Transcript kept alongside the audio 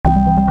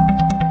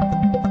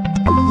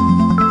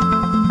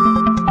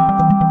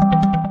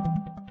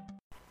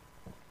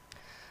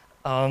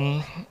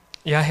Ähm,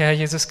 ja, Herr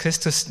Jesus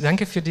Christus,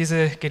 danke für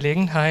diese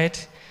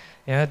Gelegenheit.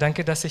 Ja,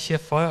 danke, dass ich hier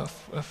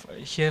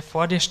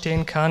vor dir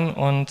stehen kann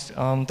und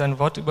dein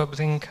Wort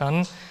überbringen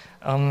kann.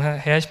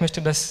 Herr, ich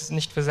möchte das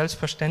nicht für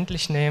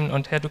selbstverständlich nehmen.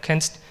 Und Herr, du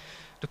kennst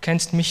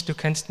mich, du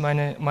kennst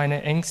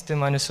meine Ängste,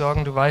 meine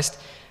Sorgen. Du weißt,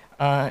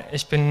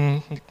 ich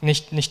bin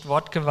nicht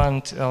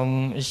wortgewandt.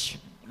 Ich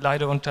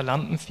leide unter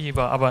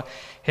Lampenfieber. Aber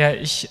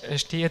Herr, ich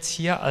stehe jetzt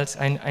hier als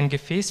ein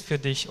Gefäß für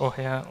dich, oh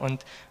Herr.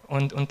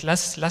 Und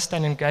lass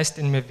deinen Geist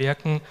in mir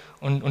wirken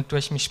und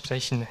durch mich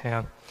sprechen,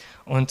 Herr.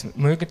 Und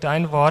möge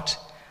dein Wort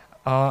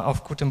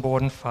auf gutem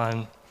Boden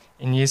fallen.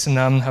 In Jesu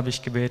Namen habe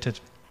ich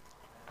gebetet.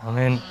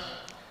 Amen.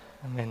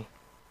 Amen.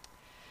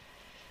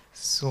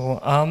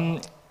 So,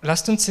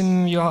 lasst uns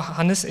im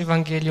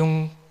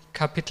Johannesevangelium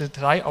Kapitel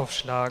 3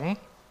 aufschlagen.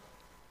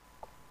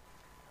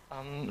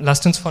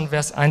 Lasst uns von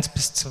Vers 1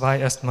 bis 2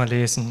 erstmal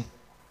lesen.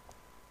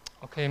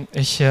 Okay,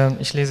 ich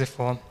lese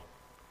vor.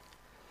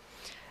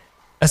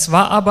 Es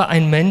war aber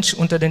ein Mensch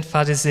unter den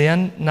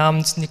Pharisäern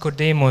namens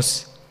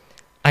Nikodemus,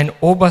 ein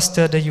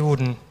Oberster der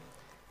Juden.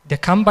 Der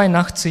kam bei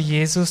Nacht zu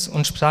Jesus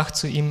und sprach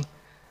zu ihm: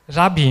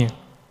 Rabbi,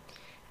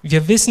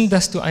 wir wissen,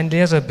 dass du ein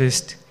Lehrer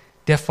bist,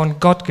 der von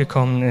Gott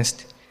gekommen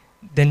ist.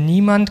 Denn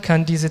niemand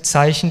kann diese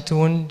Zeichen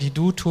tun, die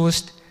du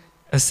tust,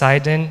 es sei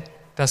denn,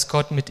 dass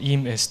Gott mit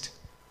ihm ist.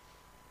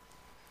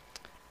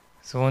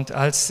 So, und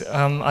als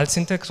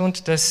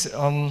Hintergrund, das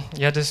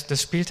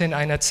spielte in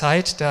einer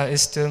Zeit, da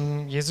ist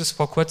Jesus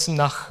vor kurzem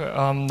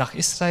nach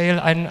Israel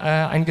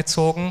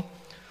eingezogen.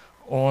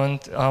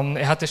 Und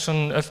er hatte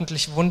schon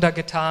öffentlich Wunder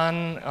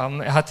getan,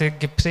 er hatte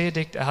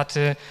gepredigt, er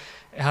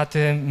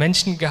hatte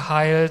Menschen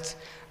geheilt,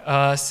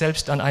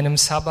 selbst an einem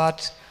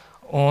Sabbat.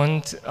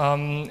 Und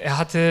er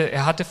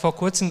hatte vor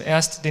kurzem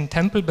erst den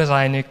Tempel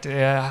bereinigt,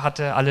 er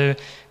hatte alle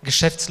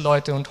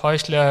Geschäftsleute und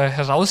Heuchler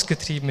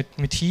herausgetrieben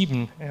mit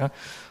Hieben. Ja.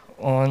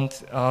 Und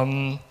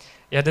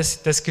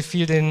das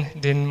gefiel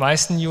den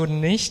meisten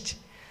Juden nicht.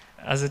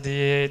 Also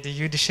die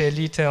jüdische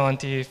Elite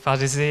und die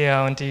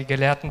Pharisäer und die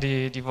Gelehrten,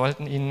 die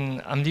wollten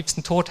ihn am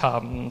liebsten tot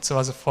haben, und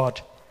zwar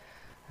sofort.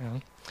 Ja.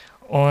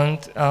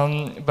 Und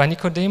bei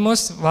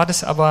Nikodemus war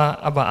das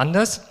aber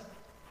anders.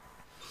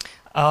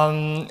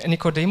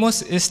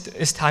 Nikodemus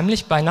ist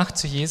heimlich bei Nacht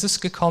zu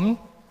Jesus gekommen,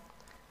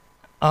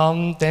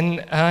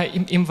 denn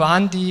ihm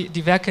waren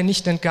die Werke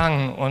nicht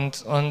entgangen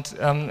und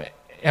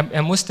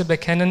er musste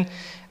bekennen,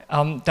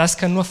 das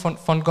kann nur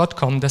von Gott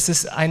kommen. Das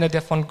ist einer,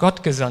 der von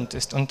Gott gesandt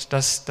ist. Und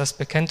das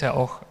bekennt er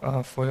auch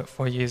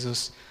vor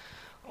Jesus.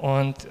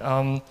 Und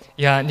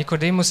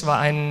Nikodemus war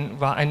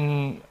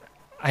ein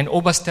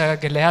oberster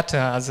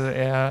Gelehrter. Also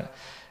er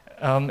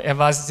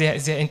war sehr,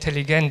 sehr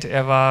intelligent.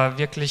 Er war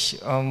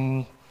wirklich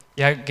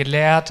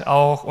gelehrt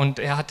auch. Und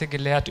er hatte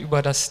gelehrt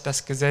über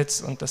das Gesetz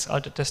und das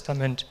Alte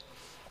Testament.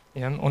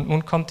 Ja, und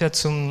nun kommt er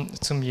zum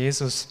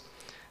Jesus,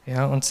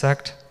 ja, und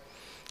sagt: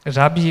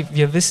 Rabbi,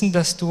 wir wissen,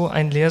 dass du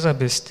ein Lehrer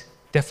bist,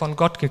 der von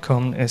Gott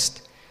gekommen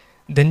ist.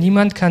 Denn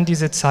niemand kann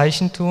diese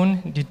Zeichen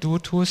tun, die du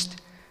tust,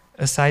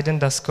 es sei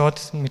denn, dass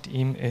Gott mit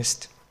ihm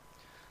ist.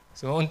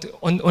 So,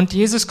 und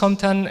Jesus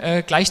kommt dann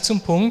gleich zum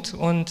Punkt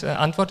und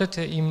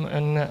antwortete ihm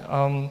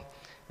in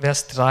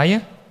Vers 3.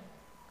 Können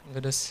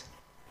wir das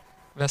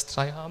Vers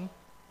 3 haben?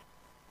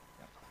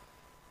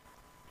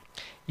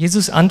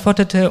 Jesus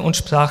antwortete und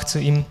sprach zu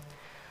ihm: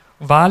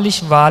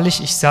 Wahrlich,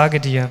 wahrlich, ich sage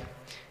dir,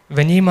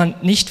 wenn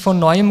jemand nicht von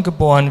Neuem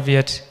geboren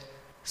wird,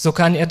 so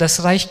kann er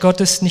das Reich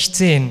Gottes nicht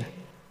sehen.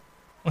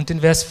 Und in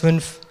Vers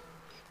 5,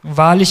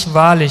 wahrlich,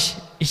 wahrlich,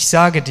 ich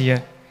sage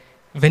dir,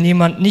 wenn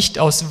jemand nicht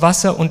aus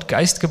Wasser und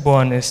Geist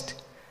geboren ist,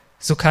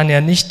 so kann er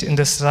nicht in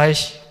das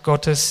Reich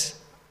Gottes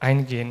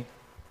eingehen.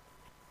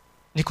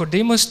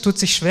 Nikodemus tut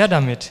sich schwer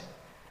damit.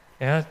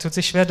 Ja, tut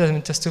sich schwer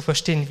damit, das zu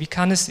verstehen. Wie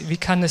kann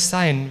es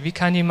sein? Wie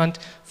kann jemand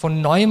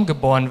von Neuem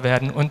geboren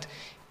werden? Und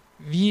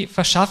wie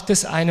verschafft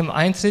es einem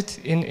Eintritt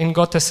in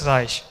Gottes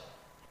Reich?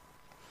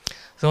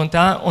 So, und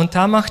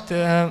da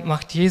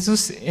macht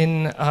Jesus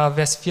in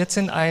Vers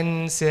 14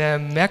 einen sehr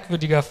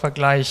merkwürdiger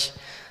Vergleich.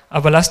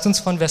 Aber lasst uns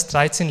von Vers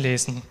 13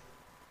 lesen.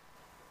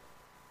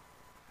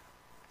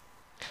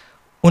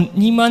 Und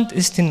niemand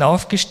ist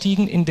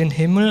hinaufgestiegen in den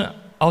Himmel,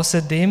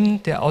 außer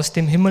dem, der aus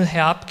dem Himmel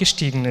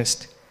herabgestiegen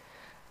ist,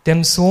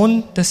 dem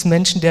Sohn des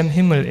Menschen, der im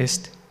Himmel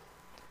ist.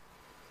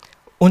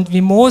 Und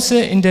wie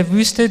Mose in der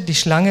Wüste die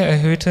Schlange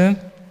erhöhte,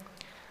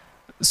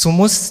 so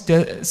muss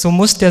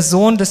der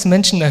Sohn des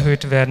Menschen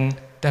erhöht werden,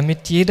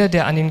 damit jeder,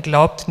 der an ihn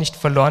glaubt, nicht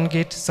verloren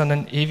geht,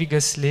 sondern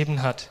ewiges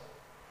Leben hat.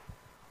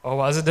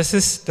 Oh, also das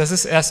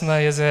ist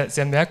erstmal sehr,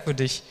 sehr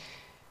merkwürdig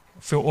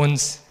für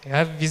uns.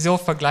 Ja, wieso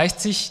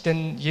vergleicht sich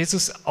denn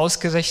Jesus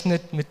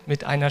ausgerechnet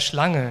mit einer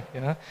Schlange,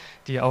 ja,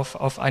 die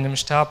auf einem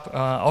Stab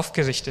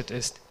aufgerichtet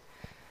ist?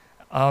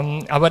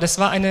 Aber das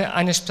war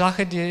eine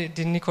Sprache,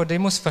 die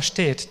Nikodemus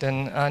versteht,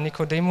 denn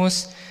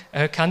Nikodemus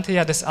kannte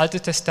ja das Alte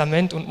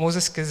Testament und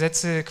Moses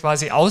Gesetze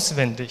quasi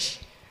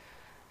auswendig.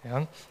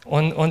 Ja?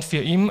 Und für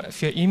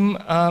ihn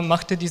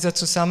machte dieser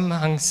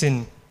Zusammenhang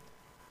Sinn.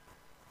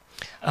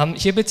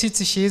 Hier bezieht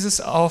sich Jesus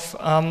auf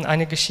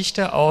eine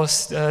Geschichte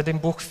aus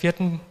dem 4.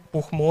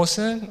 Buch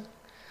Mose,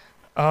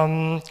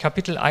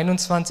 Kapitel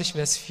 21,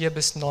 Vers 4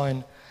 bis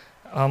 9.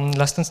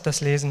 Lasst uns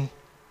das lesen.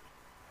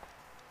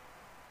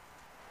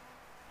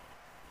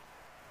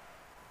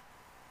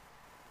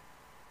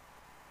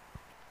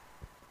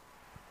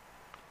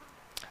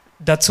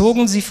 Da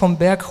zogen sie vom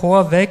Berg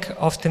Hor weg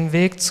auf dem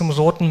Weg zum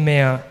Roten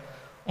Meer,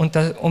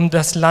 um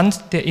das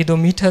Land der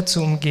Edomiter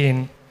zu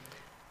umgehen.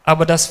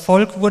 Aber das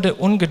Volk wurde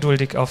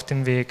ungeduldig auf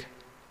dem Weg.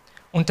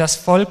 Und das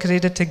Volk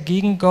redete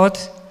gegen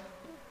Gott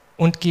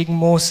und gegen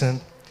Mose.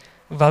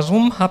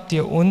 Warum habt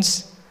ihr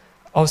uns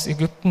aus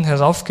Ägypten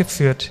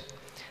heraufgeführt,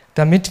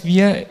 damit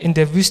wir in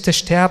der Wüste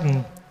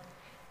sterben?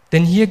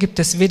 Denn hier gibt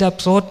es weder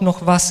Brot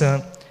noch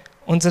Wasser.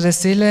 Unsere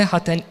Seele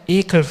hat ein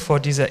Ekel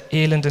vor dieser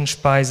elenden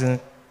Speise.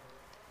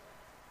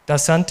 Da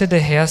sandte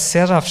der Herr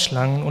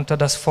Seraphschlangen unter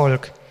das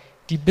Volk.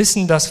 Die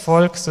bissen das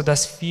Volk,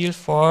 sodass viel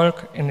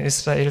Volk in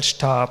Israel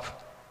starb.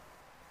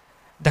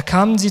 Da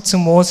kamen sie zu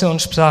Mose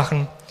und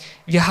sprachen: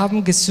 Wir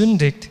haben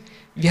gesündigt,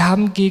 wir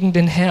haben gegen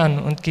den Herrn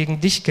und gegen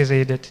dich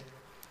geredet.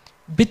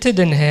 Bitte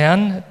den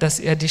Herrn, dass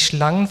er die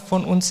Schlangen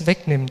von uns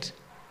wegnimmt.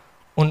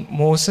 Und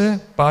Mose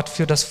bat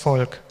für das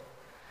Volk.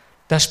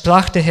 Da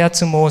sprach der Herr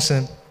zu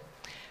Mose: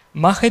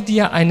 Mache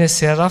dir eine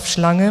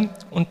Seraphschlange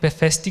und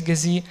befestige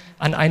sie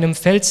an einem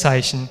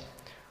Feldzeichen.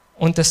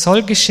 Und es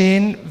soll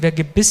geschehen, wer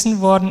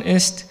gebissen worden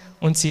ist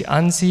und sie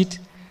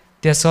ansieht,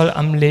 der soll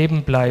am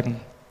Leben bleiben.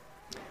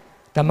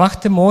 Da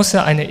machte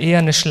Mose eine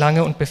eherne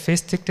Schlange und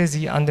befestigte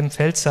sie an dem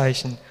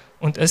Feldzeichen.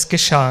 Und es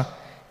geschah,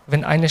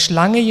 wenn eine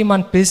Schlange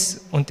jemand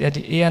biss und er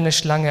die eherne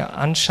Schlange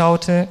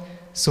anschaute,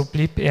 so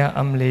blieb er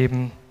am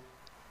Leben.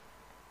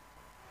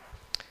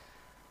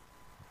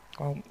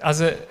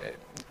 Also,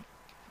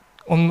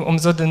 um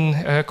so den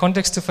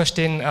Kontext zu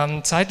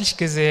verstehen, zeitlich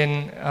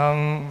gesehen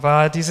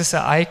war dieses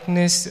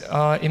Ereignis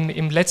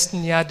im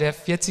letzten Jahr der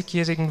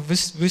 40-jährigen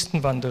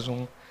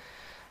Wüstenwanderung.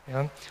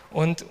 Ja,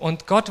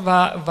 und Gott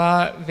war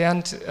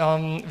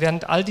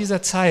während all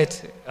dieser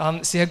Zeit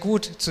sehr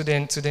gut zu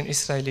den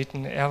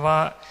Israeliten.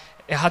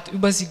 Er hat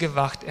über sie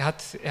gewacht, er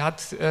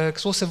hat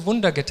große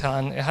Wunder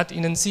getan, er hat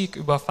ihnen Sieg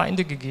über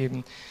Feinde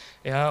gegeben.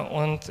 Ja,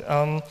 und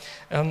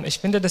ich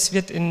finde, das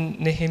wird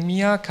in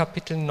Nehemia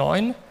Kapitel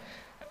 9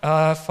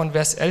 von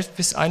Vers 11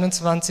 bis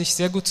 21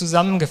 sehr gut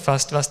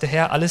zusammengefasst, was der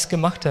Herr alles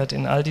gemacht hat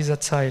in all dieser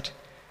Zeit.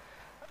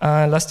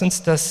 Lasst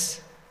uns das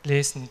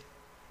lesen.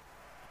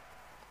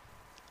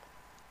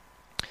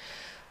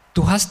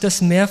 Du hast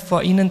das Meer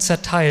vor ihnen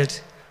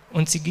zerteilt,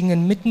 und sie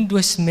gingen mitten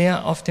durchs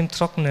Meer auf dem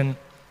Trockenen.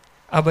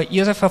 Aber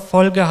ihre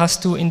Verfolger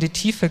hast du in die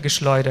Tiefe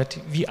geschleudert,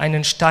 wie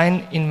einen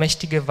Stein in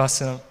mächtige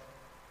Wasser.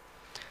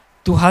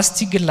 Du hast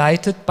sie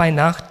geleitet bei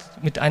Nacht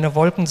mit einer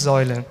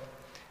Wolkensäule,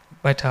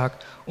 bei Tag,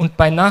 und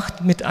bei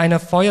Nacht mit einer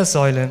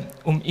Feuersäule,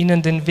 um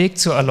ihnen den Weg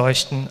zu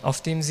erleuchten,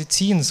 auf dem sie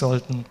ziehen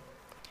sollten.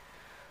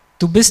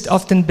 Du bist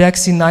auf den Berg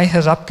Sinai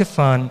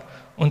herabgefahren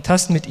und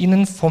hast mit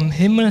ihnen vom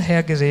Himmel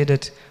her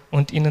geredet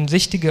und ihnen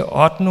richtige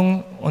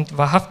Ordnung und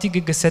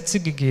wahrhaftige Gesetze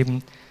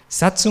gegeben,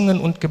 Satzungen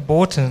und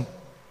Gebote.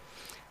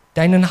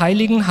 Deinen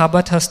heiligen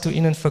Habbat hast du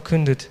ihnen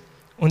verkündet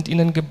und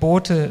ihnen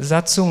Gebote,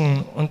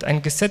 Satzungen und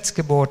ein Gesetz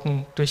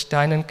geboten durch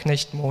deinen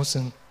Knecht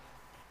Mose.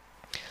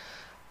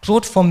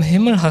 Brot vom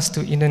Himmel hast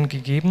du ihnen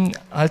gegeben,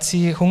 als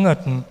sie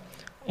hungerten,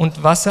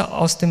 und Wasser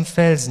aus dem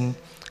Felsen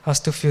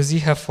hast du für sie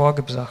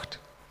hervorgebracht.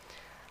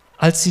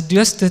 Als sie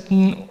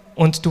dürsteten,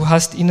 und du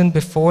hast ihnen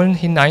befohlen,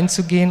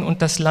 hineinzugehen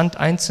und das Land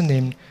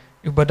einzunehmen,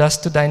 über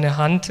das du deine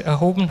Hand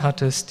erhoben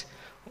hattest,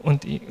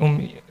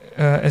 um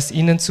es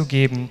ihnen zu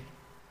geben.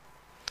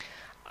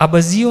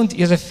 Aber sie und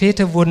ihre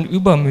Väter wurden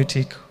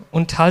übermütig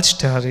und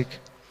halsstarrig,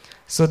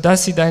 so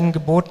dass sie deinen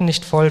Geboten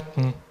nicht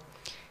folgten.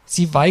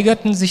 Sie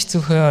weigerten sich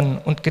zu hören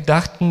und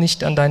gedachten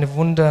nicht an deine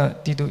Wunder,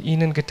 die du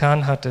ihnen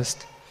getan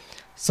hattest,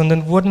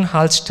 sondern wurden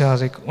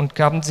halsstarrig und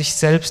gaben sich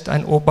selbst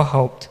ein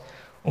Oberhaupt,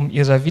 um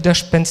ihrer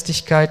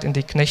Widerspenstigkeit in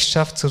die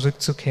Knechtschaft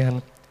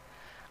zurückzukehren.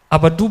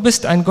 Aber du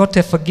bist ein Gott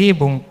der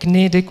Vergebung,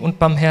 gnädig und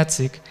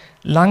barmherzig,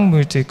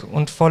 langmütig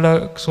und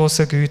voller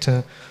großer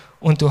Güte,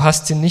 und du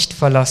hast sie nicht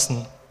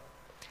verlassen.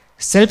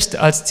 Selbst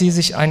als sie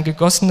sich ein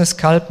gegossenes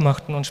Kalb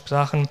machten und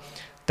sprachen: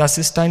 Das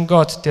ist dein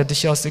Gott, der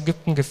dich aus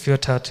Ägypten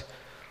geführt hat,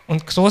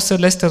 und große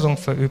Lästerung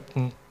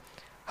verübten,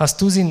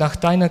 hast du sie nach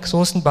deiner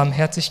großen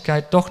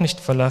Barmherzigkeit doch nicht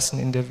verlassen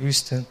in der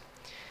Wüste.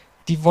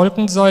 Die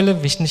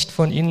Wolkensäule wich nicht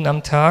von ihnen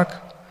am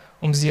Tag,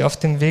 um sie auf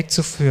dem Weg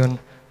zu führen,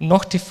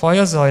 noch die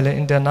Feuersäule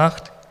in der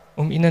Nacht,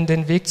 um ihnen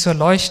den Weg zu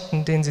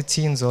erleuchten, den sie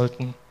ziehen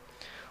sollten.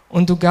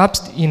 Und du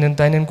gabst ihnen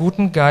deinen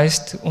guten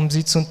Geist, um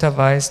sie zu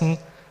unterweisen,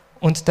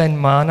 und dein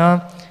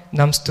Mana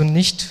nahmst du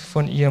nicht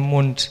von ihrem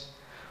Mund.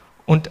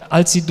 Und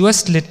als sie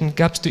Durst litten,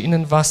 gabst du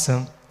ihnen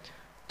Wasser.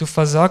 Du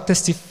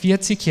versorgtest sie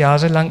 40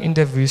 Jahre lang in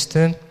der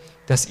Wüste,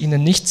 dass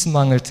ihnen nichts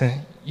mangelte.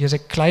 Ihre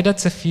Kleider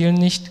zerfielen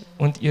nicht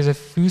und ihre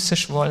Füße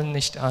schwollen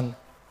nicht an.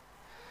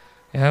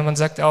 Ja, man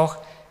sagt auch,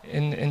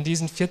 in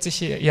diesen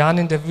 40 Jahren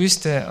in der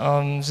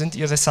Wüste sind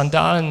ihre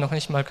Sandalen noch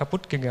nicht mal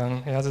kaputt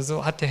gegangen. Ja, also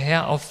so hat der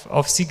Herr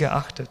auf sie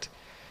geachtet.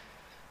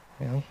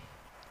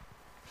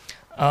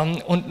 Ja.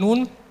 Und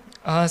nun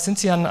sind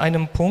sie an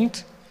einem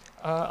Punkt,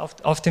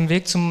 auf dem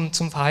Weg zum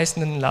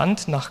verheißenen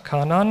Land nach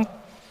Kanaan.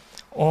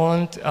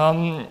 Und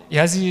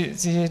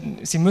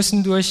sie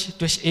müssen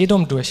durch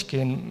Edom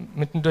durchgehen,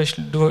 mitten durch,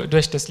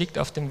 das liegt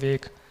auf dem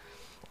Weg,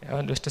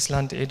 ja, durch das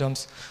Land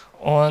Edoms.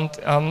 Und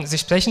sie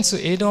sprechen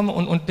zu Edom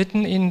und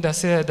bitten ihn,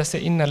 dass er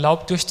ihnen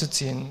erlaubt,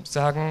 durchzuziehen.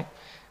 Sagen,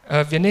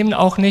 wir nehmen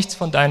auch nichts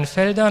von deinen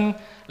Feldern,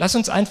 lass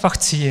uns einfach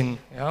ziehen.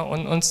 Ja?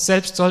 Und uns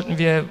selbst sollten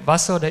wir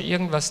Wasser oder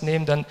irgendwas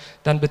nehmen,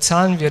 dann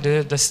bezahlen wir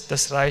dir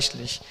das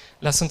reichlich.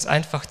 Lass uns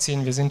einfach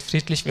ziehen, wir sind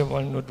friedlich, wir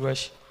wollen nur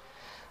durch.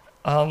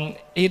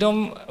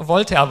 Edom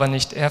wollte aber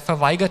nicht, er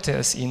verweigerte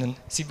es ihnen.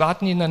 Sie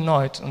baten ihn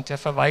erneut und er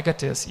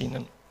verweigerte es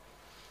ihnen.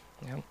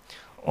 Ja.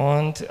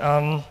 Und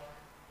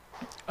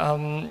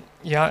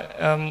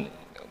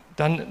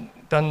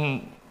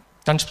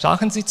dann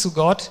sprachen sie zu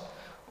Gott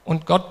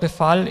und Gott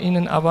befahl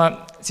ihnen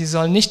aber, sie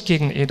sollen nicht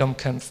gegen Edom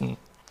kämpfen.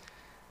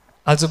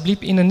 Also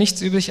blieb ihnen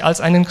nichts übrig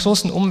als einen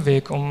großen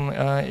Umweg, um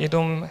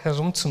Edom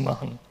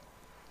herumzumachen.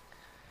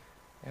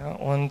 Ja,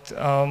 und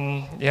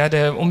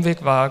der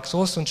Umweg war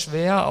groß und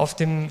schwer. Auf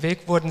dem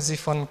Weg wurden sie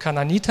von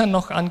Kanaanitern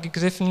noch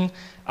angegriffen,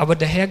 aber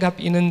der Herr gab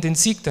ihnen den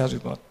Sieg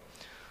darüber.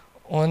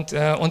 Und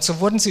so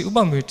wurden sie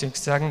übermütig,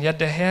 sagen, ja,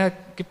 der Herr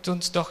gibt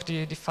uns doch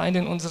die Feinde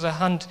in unsere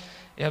Hand.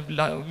 Ja,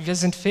 wir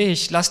sind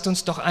fähig, lasst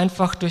uns doch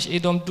einfach durch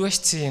Edom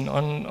durchziehen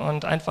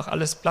und einfach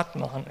alles platt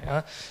machen.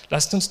 Ja.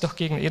 Lasst uns doch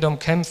gegen Edom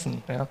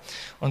kämpfen. Ja.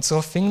 Und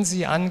so fingen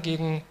sie an,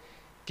 gegen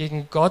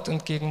Gott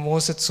und gegen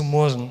Mose zu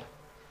murren.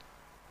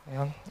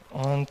 Ja.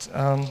 Und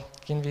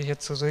gehen wir hier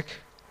zurück.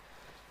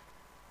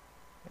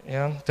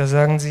 Ja, da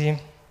sagen sie,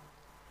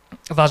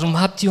 warum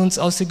habt ihr uns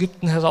aus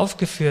Ägypten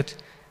heraufgeführt,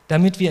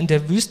 damit wir in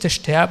der Wüste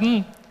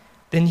sterben?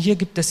 Denn hier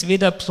gibt es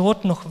weder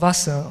Brot noch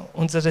Wasser.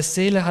 Unsere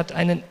Seele hat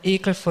einen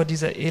Ekel vor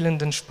dieser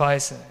elenden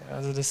Speise.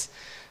 Also das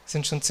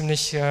sind schon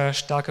ziemlich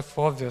starke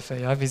Vorwürfe,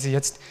 ja, wie sie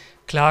jetzt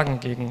klagen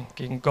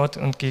gegen Gott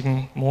und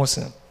gegen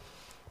Mose.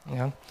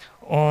 Ja.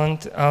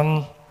 Und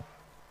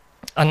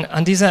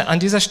an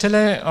dieser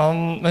Stelle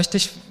möchte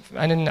ich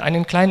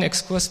einen kleinen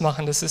Exkurs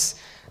machen. Das ist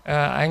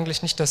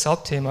eigentlich nicht das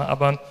Hauptthema,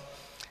 aber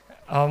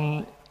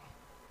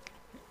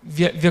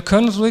wir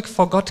können ruhig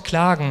vor Gott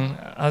klagen.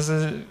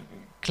 Also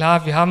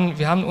klar, wir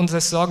haben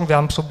unsere Sorgen, wir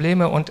haben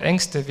Probleme und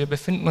Ängste, wir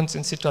befinden uns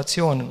in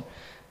Situationen.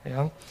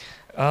 Ja.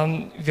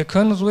 Wir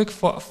können ruhig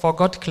vor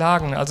Gott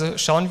klagen. Also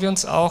schauen wir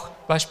uns auch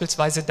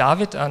beispielsweise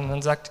David an.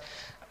 Man sagt,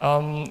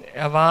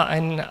 er war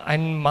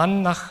ein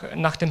Mann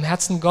nach dem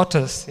Herzen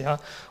Gottes. Ja.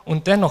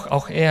 Und dennoch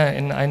auch er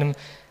in einem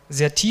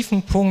sehr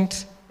tiefen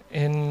Punkt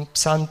in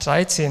Psalm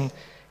 13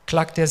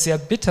 klagt er sehr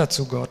bitter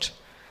zu Gott.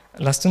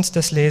 Lasst uns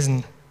das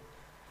lesen.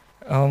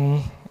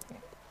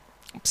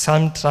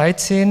 Psalm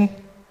 13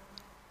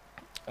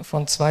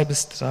 von 2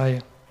 bis 3.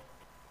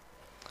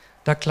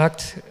 Da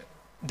klagt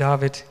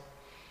David: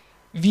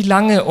 Wie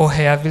lange, o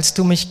Herr, willst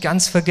du mich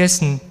ganz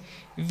vergessen?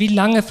 Wie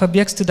lange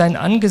verbirgst du dein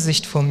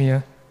Angesicht vor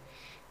mir?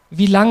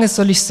 Wie lange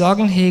soll ich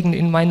Sorgen hegen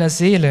in meiner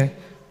Seele,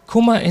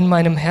 Kummer in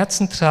meinem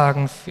Herzen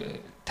tragen,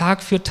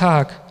 Tag für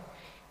Tag?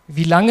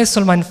 Wie lange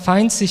soll mein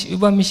Feind sich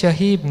über mich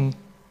erheben?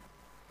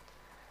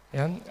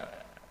 Ja,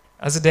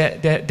 also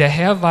der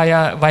Herr war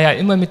ja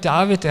immer mit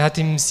David, er hat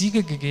ihm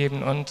Siege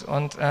gegeben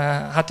und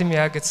hat ihm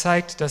ja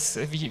gezeigt,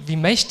 wie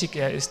mächtig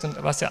er ist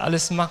und was er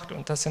alles macht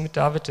und dass er mit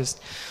David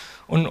ist.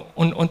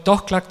 Und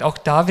doch klagt auch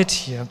David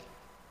hier.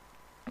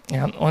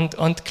 Ja,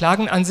 und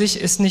Klagen an sich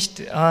ist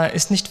nicht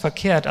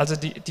verkehrt. Also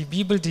die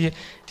Bibel, die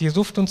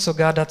ruft uns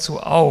sogar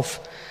dazu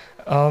auf.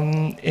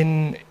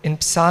 In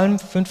Psalm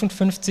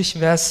 55,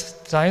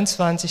 Vers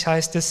 23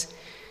 heißt es: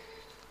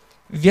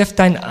 Wirf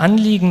dein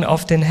Anliegen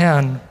auf den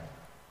Herrn.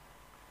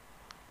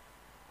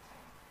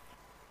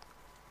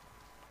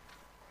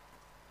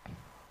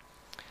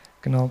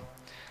 Genau.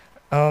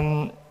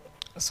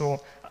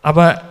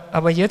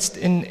 Aber jetzt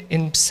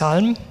in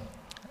Psalm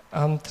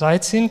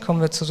 13,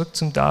 kommen wir zurück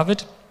zum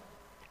David,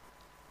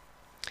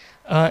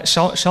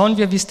 schauen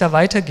wir, wie es da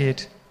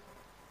weitergeht.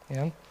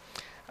 Ja.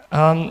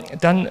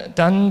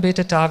 Dann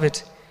betet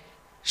David: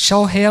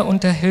 Schau her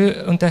und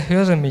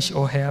erhöre mich,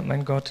 o Herr,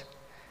 mein Gott.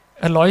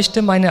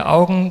 Erleuchte meine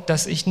Augen,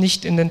 dass ich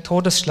nicht in den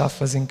Todesschlaf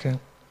versinke.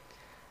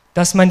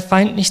 Dass mein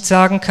Feind nicht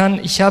sagen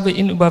kann, ich habe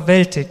ihn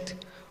überwältigt,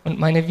 und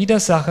meine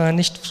Widersacher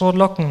nicht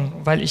frohlocken,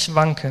 weil ich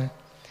wanke.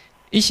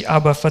 Ich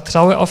aber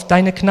vertraue auf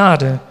deine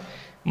Gnade.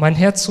 Mein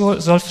Herz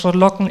soll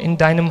frohlocken in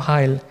deinem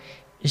Heil.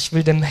 Ich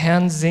will dem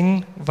Herrn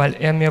singen, weil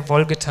er mir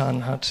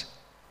wohlgetan hat.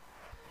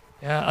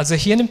 Ja, also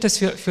hier nimmt es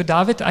für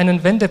David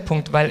einen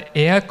Wendepunkt, weil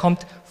er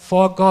kommt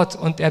vor Gott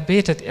und er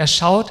betet, er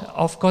schaut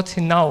auf Gott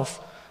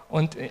hinauf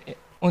und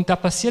da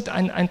passiert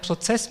ein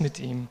Prozess mit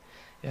ihm.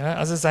 Ja,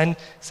 also seine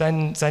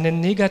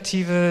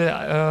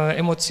negative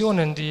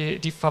Emotionen,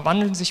 die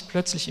verwandeln sich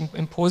plötzlich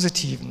im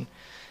Positiven.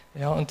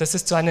 Ja, und das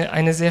ist so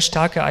eine sehr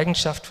starke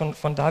Eigenschaft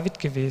von David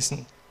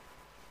gewesen.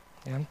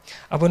 Ja.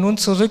 Aber nun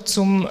zurück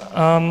zum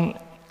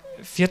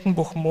 4.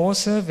 Buch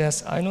Mose,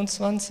 Vers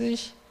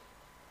 21.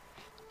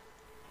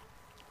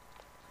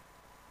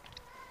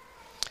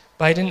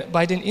 Bei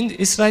den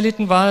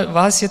Israeliten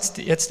war es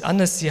jetzt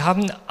anders. Sie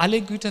haben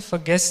alle Güter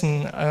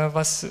vergessen,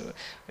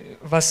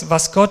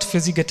 was Gott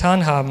für sie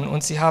getan haben.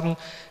 Und sie haben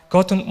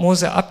Gott und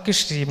Mose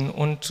abgeschrieben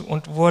und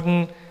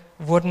wurden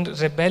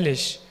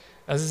rebellisch.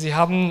 Also sie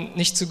haben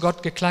nicht zu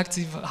Gott geklagt,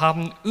 sie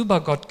haben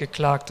über Gott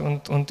geklagt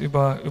und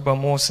über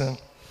Mose.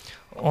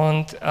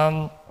 Und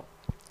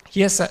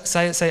hier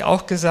sei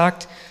auch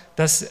gesagt,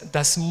 dass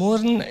das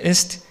Murren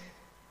ist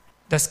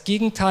das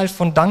Gegenteil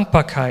von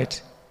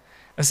Dankbarkeit.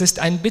 Es ist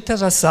ein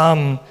bitterer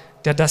Samen,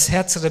 der das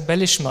Herz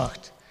rebellisch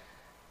macht.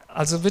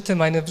 Also bitte,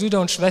 meine Brüder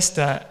und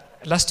Schwestern,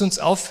 lasst uns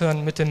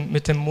aufhören mit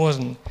dem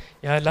Murren.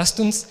 Ja, lasst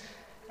uns,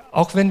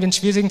 auch wenn wir in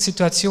schwierigen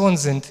Situationen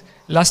sind,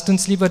 lasst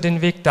uns lieber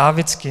den Weg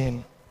Davids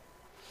gehen.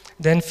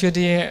 Denn für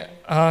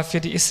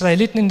die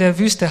Israeliten in der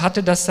Wüste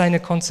hatte das seine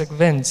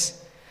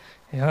Konsequenz.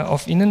 Ja,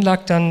 auf ihnen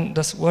lag dann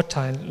das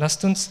Urteil.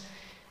 Lasst uns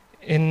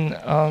in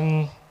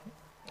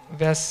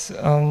Vers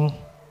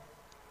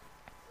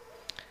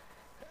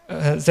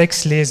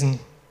 6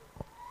 lesen.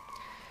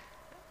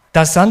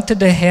 Da sandte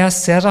der Herr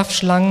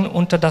Seraphschlangen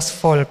unter das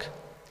Volk.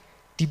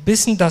 Die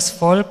bissen das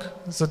Volk,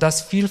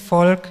 sodass viel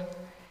Volk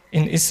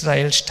in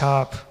Israel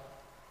starb.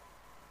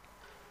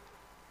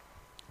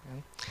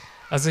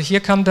 Also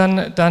hier kam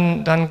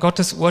dann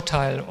Gottes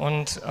Urteil.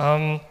 Und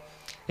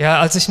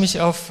als ich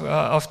mich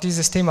auf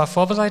dieses Thema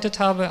vorbereitet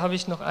habe, habe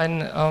ich noch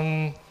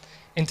eine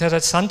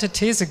interessante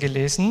These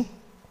gelesen.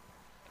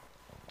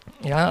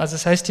 Ja, also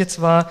es heißt jetzt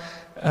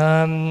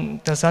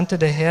da sandte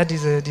der Herr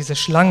diese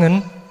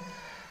Schlangen.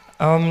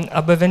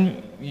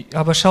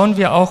 Aber schauen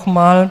wir auch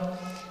mal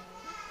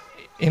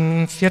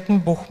im 5.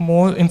 Buch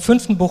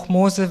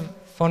Mose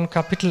von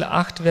Kapitel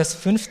 8, Vers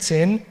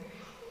 15,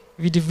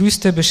 wie die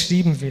Wüste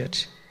beschrieben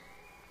wird.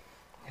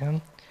 Ja.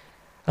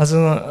 Also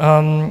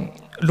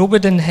lobe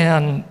den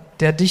Herrn,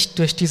 der dich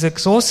durch diese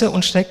große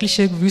und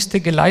schreckliche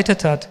Wüste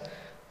geleitet hat,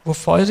 wo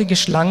feurige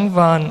Schlangen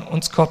waren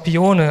und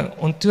Skorpione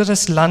und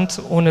dürres Land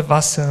ohne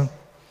Wasser,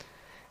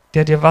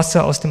 der dir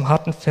Wasser aus dem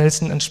harten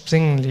Felsen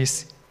entspringen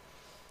ließ.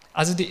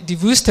 Also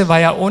die Wüste war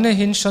ja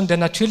ohnehin schon der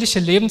natürliche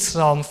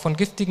Lebensraum von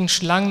giftigen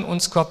Schlangen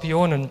und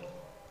Skorpionen.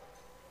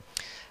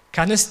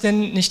 Kann es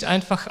denn nicht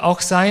einfach auch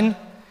sein,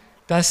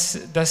 dass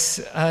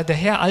der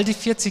Herr all die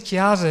 40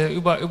 Jahre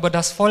über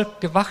das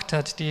Volk gewacht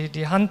hat,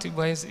 die Hand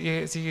über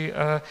sie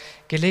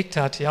gelegt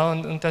hat, ja,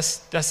 und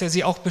dass er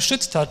sie auch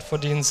beschützt hat vor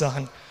den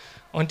Sachen.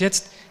 Und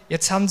jetzt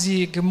haben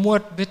sie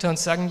gemurrt bitte und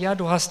sagen, ja,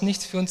 du hast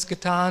nichts für uns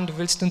getan, du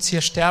willst uns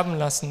hier sterben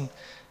lassen.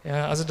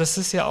 Ja, also das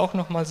ist ja auch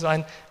nochmal so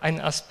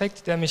ein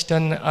Aspekt, der mich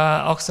dann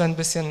auch so ein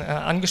bisschen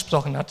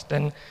angesprochen hat,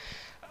 denn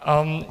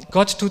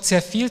Gott tut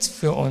sehr viel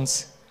für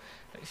uns.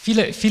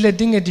 Viele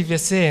Dinge, die wir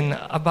sehen,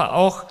 aber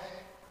auch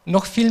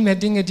noch viel mehr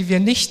Dinge, die wir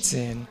nicht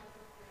sehen.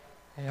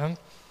 Ja?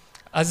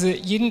 Also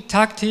jeden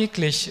Tag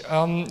täglich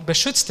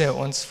beschützt er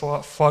uns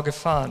vor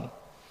Gefahren.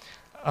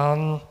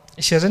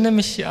 Ich erinnere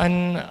mich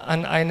an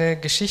eine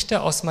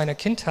Geschichte aus meiner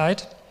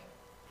Kindheit.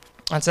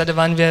 Also da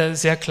waren wir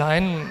sehr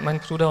klein, mein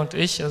Bruder und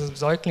ich, also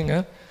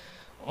Säuglinge.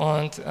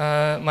 Und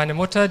meine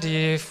Mutter,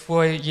 die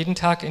fuhr jeden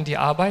Tag in die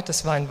Arbeit,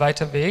 das war ein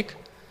weiter Weg.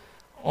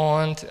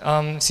 Und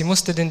sie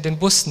musste den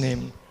Bus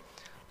nehmen.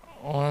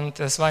 Und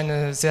es war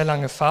eine sehr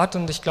lange Fahrt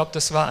und ich glaube,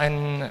 das war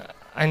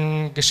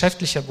ein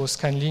geschäftlicher Bus,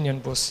 kein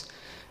Linienbus.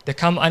 Der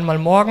kam einmal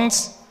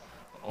morgens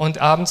und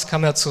abends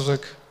kam er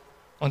zurück.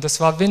 Und es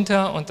war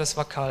Winter und es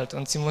war kalt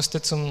und sie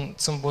musste zum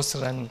Bus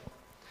rennen.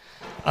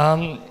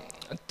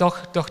 Doch,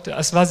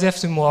 es war sehr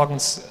früh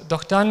morgens.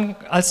 Doch dann,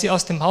 als sie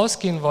aus dem Haus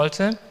gehen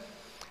wollte,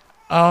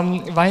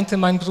 weinte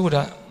mein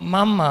Bruder,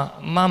 Mama,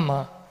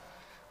 Mama.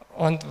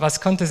 Und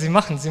was konnte sie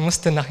machen? Sie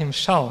musste nach ihm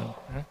schauen.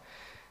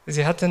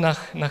 Sie hatte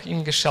nach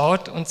ihm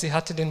geschaut und sie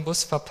hatte den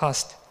Bus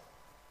verpasst.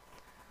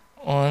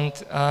 Und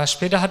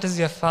später hatte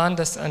sie erfahren,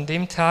 dass an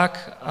dem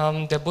Tag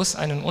der Bus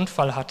einen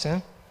Unfall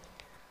hatte.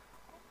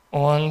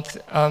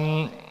 Und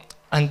an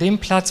dem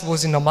Platz, wo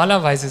sie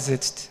normalerweise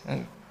sitzt,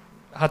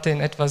 hatte in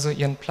etwa so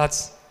ihren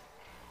Platz.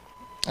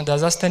 Und da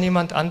saß dann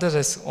jemand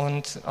anderes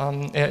und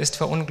er ist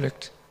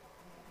verunglückt.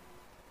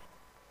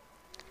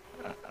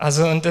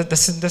 Also und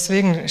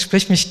deswegen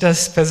spricht mich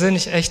das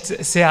persönlich echt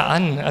sehr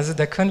an. Also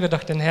da können wir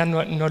doch den Herrn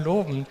nur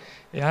loben,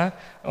 ja,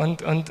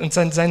 und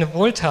seine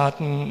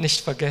Wohltaten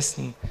nicht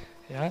vergessen,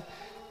 ja.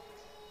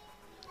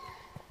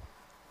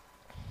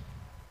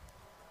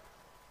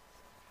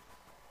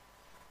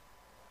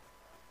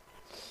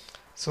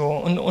 So,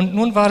 und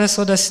nun war es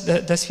so,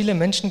 dass viele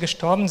Menschen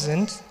gestorben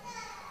sind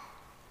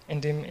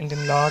in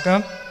dem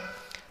Lager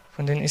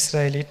von den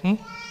Israeliten.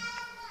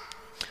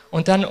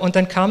 Und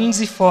dann kamen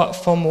sie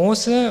vor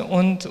Mose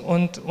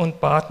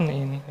und baten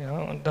ihn, ja,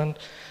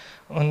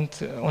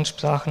 und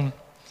sprachen: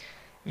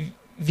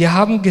 Wir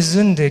haben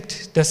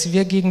gesündigt, dass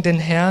wir gegen den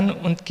Herrn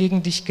und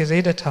gegen dich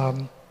geredet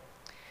haben.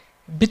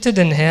 Bitte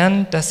den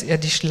Herrn, dass er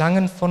die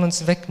Schlangen von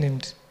uns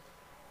wegnimmt.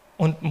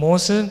 Und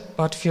Mose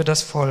bat für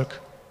das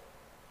Volk.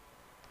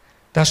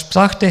 Da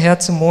sprach der Herr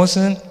zu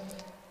Mose: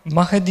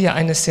 Mache dir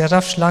eine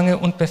Seraphschlange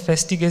und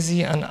befestige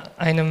sie an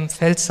einem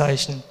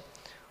Feldzeichen.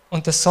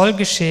 Und es soll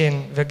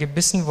geschehen, wer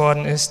gebissen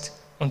worden ist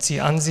und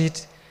sie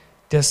ansieht,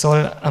 der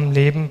soll am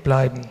Leben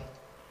bleiben.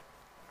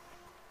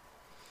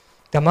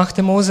 Da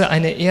machte Mose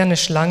eine eherne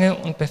Schlange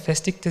und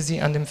befestigte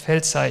sie an dem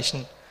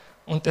Feldzeichen.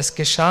 Und es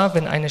geschah,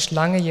 wenn eine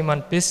Schlange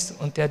jemand biss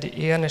und der die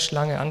eherne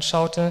Schlange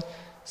anschaute,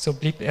 so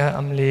blieb er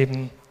am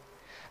Leben.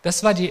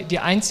 Das war die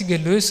einzige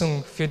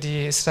Lösung für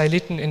die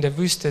Israeliten in der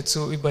Wüste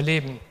zu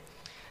überleben.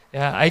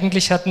 Ja,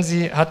 eigentlich hatten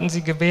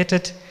sie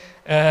gebetet,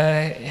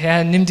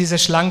 Herr, nimm diese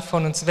Schlangen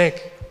von uns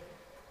weg.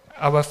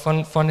 Aber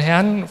von dem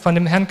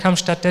Herrn kam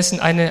stattdessen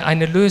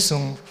eine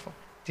Lösung,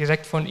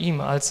 direkt von ihm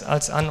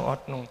als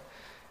Anordnung.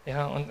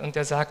 Ja, und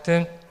er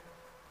sagte,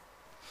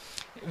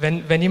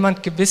 wenn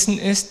jemand gebissen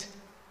ist,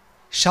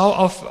 schau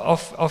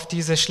auf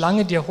diese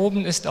Schlange, die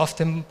erhoben ist auf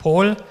dem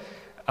Pol,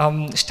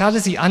 starre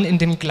sie an in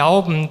dem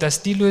Glauben,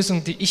 dass die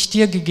Lösung, die ich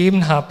dir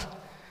gegeben habe,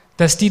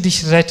 dass die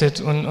dich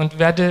rettet und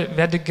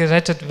werde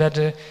gerettet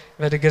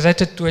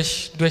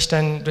durch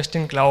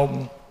den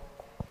Glauben.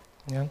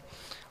 Ja.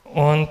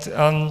 Und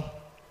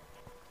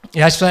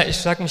ich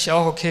frage mich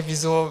auch, okay,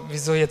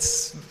 wieso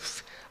jetzt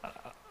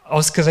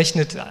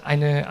ausgerechnet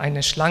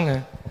eine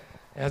Schlange?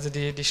 Also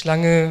die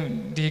Schlange,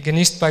 die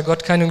genießt bei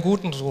Gott keinen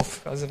guten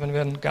Ruf, also wenn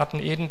wir an den Garten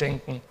Eden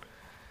denken.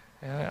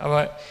 Ja,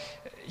 aber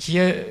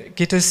hier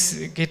geht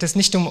es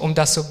nicht um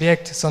das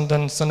Objekt,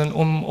 sondern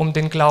um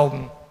den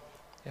Glauben.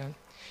 Ja.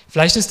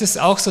 Vielleicht ist es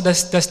auch so,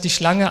 dass die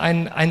Schlange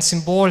ein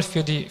Symbol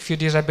für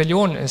die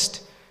Rebellion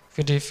ist,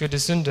 für die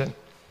Sünde.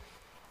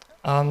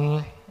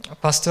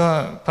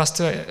 Pastor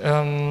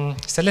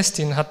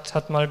Celestin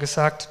hat mal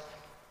gesagt,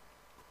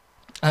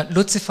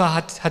 Luzifer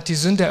hat die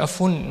Sünde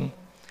erfunden.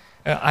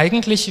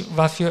 Eigentlich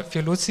war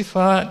für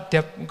Luzifer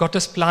der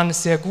Gottesplan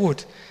sehr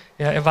gut.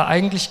 Ja, er war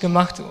eigentlich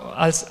gemacht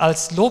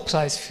als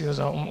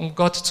Lobpreisführer, um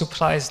Gott zu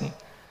preisen.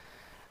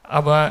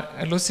 Aber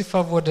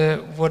Luzifer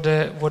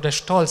wurde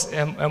stolz,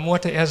 er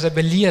murrte, er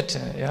rebellierte,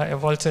 ja,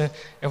 er wollte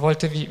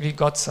wie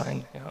Gott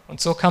sein. Ja.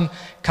 Und so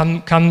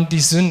kam die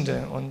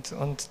Sünde und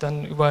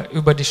dann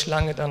über die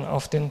Schlange dann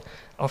auf den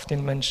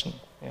Menschen.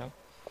 Ja.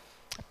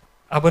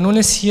 Aber nun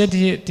ist hier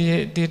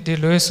die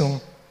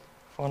Lösung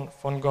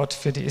von Gott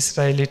für die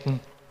Israeliten.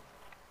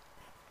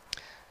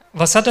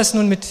 Was hat das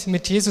nun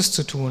mit Jesus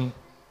zu tun?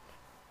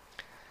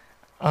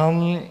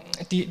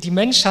 Die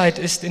Menschheit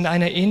ist in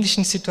einer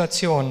ähnlichen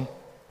Situation.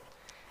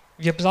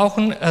 Wir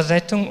brauchen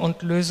Rettung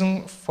und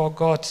Lösung vor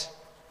Gott.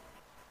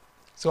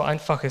 So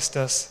einfach ist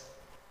das.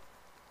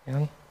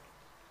 Ja.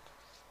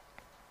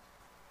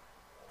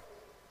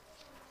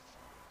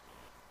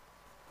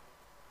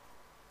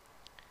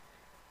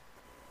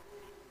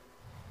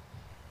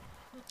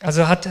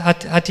 Also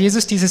hat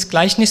Jesus dieses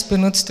Gleichnis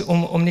benutzt,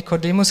 um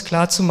Nikodemus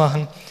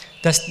klarzumachen,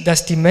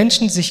 dass die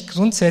Menschen sich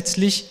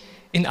grundsätzlich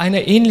in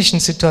einer ähnlichen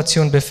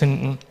Situation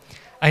befinden,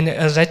 eine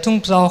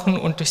Errettung brauchen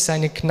und durch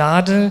seine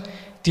Gnade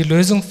die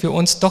Lösung für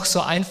uns doch so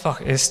einfach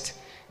ist,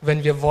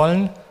 wenn wir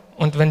wollen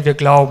und wenn wir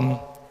glauben.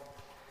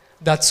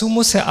 Dazu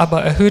muss er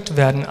aber erhöht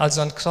werden,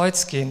 also ans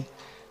Kreuz gehen,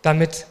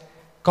 damit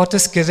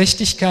Gottes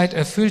Gerechtigkeit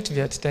erfüllt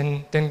wird,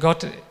 denn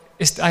Gott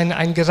ist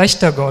ein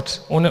gerechter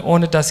Gott,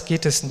 ohne das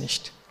geht es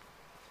nicht.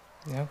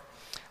 Ja.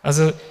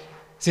 Also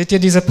seht ihr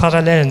diese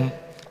Parallelen?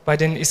 Bei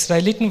den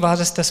Israeliten war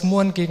es das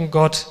Murren gegen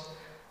Gott,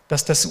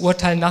 das das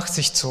Urteil nach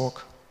sich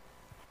zog.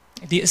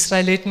 Die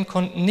Israeliten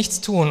konnten nichts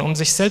tun, um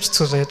sich selbst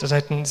zu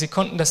retten. Sie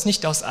konnten das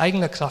nicht aus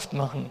eigener Kraft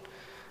machen.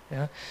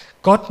 Ja.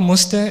 Gott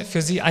musste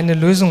für sie eine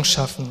Lösung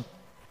schaffen.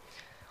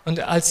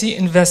 Und als sie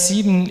in Vers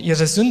 7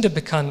 ihre Sünde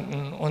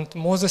bekannten und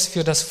Moses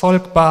für das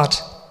Volk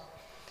bat,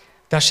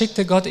 da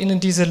schickte Gott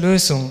ihnen diese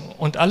Lösung.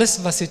 Und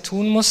alles, was sie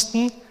tun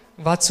mussten,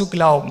 war zu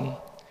glauben.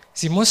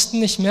 Sie mussten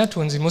nicht mehr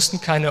tun, sie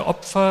mussten keine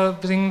Opfer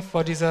bringen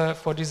vor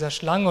dieser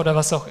Schlange oder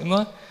was auch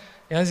immer.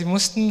 Ja, sie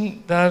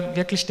mussten da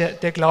wirklich,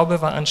 der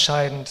Glaube war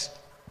entscheidend.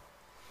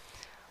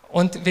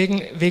 Und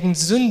wegen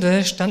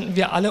Sünde standen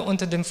wir alle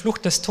unter dem Fluch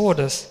des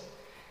Todes.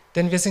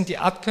 Denn wir sind die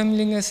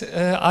Abkömmlinge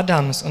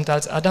Adams und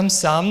als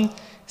Adams Samen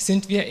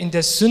sind wir in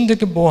der Sünde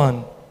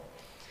geboren.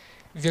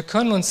 Wir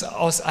können uns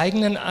aus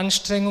eigenen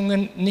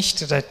Anstrengungen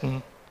nicht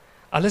retten.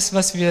 Alles,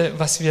 was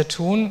wir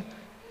tun,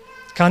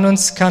 kann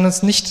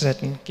uns nicht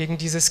retten. Gegen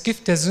dieses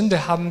Gift der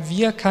Sünde haben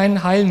wir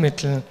kein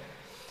Heilmittel,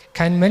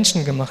 kein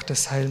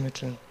menschengemachtes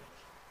Heilmittel.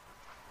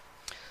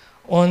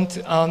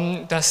 Und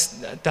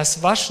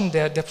das Waschen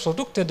der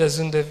Produkte der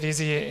Sünde, wie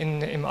sie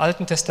im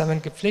Alten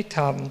Testament gepflegt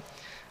haben,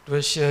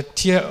 durch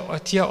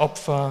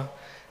Tieropfer,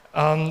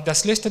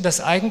 das löste das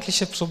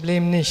eigentliche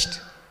Problem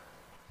nicht,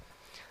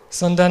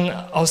 sondern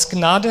aus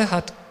Gnade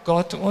hat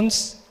Gott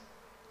uns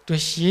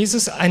durch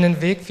Jesus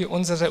einen Weg für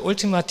unsere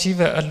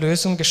ultimative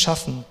Erlösung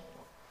geschaffen.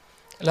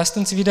 Lasst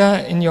uns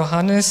wieder in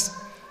Johannes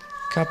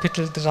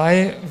Kapitel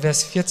 3,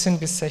 Vers 14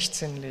 bis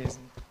 16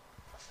 lesen.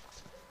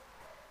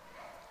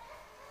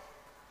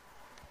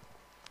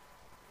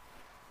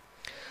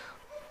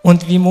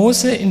 Und wie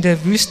Mose in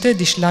der Wüste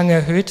die Schlange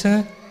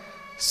erhöhte,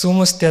 so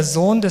muss der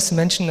Sohn des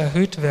Menschen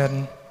erhöht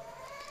werden,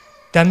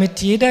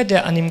 damit jeder,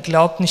 der an ihn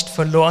glaubt, nicht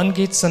verloren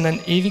geht, sondern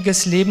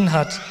ewiges Leben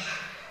hat.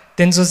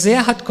 Denn so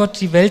sehr hat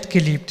Gott die Welt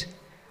geliebt,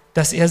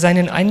 dass er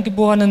seinen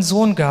eingeborenen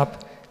Sohn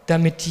gab,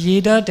 damit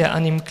jeder, der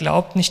an ihn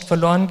glaubt, nicht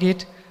verloren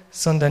geht,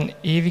 sondern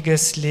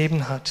ewiges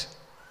Leben hat.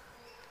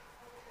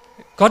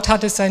 Gott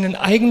hatte seinen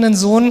eigenen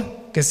Sohn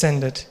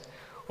gesendet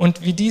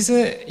und wie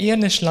diese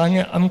eherne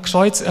Schlange am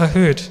Kreuz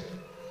erhöht.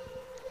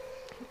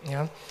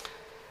 Ja.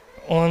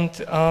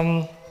 Und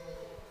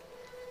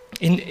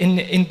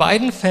in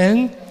beiden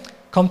Fällen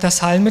kommt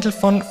das Heilmittel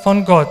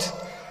von Gott.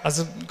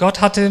 Also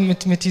Gott hatte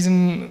mit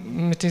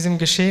diesem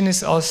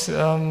Geschehnis aus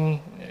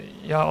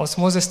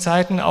Moses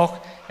Zeiten auch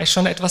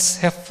schon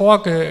etwas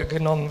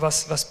hervorgenommen,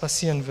 was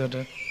passieren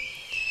würde.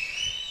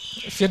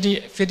 Für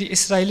die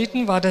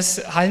Israeliten war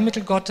das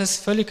Heilmittel Gottes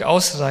völlig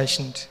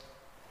ausreichend.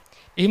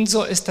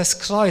 Ebenso ist das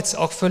Kreuz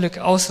auch völlig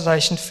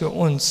ausreichend für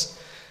uns.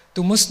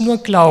 Du musst nur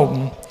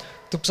glauben,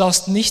 du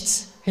brauchst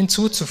nichts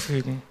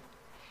hinzuzufügen.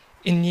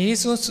 In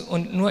Jesus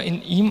und nur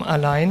in ihm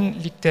allein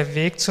liegt der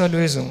Weg zur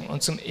Erlösung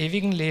und zum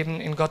ewigen Leben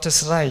in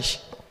Gottes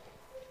Reich.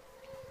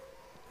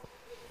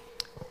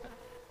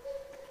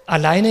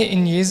 Alleine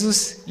in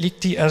Jesus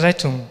liegt die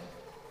Errettung.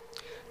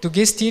 Du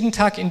gehst jeden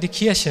Tag in die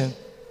Kirche,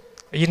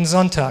 jeden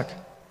Sonntag.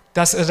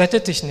 Das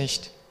errettet dich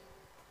nicht.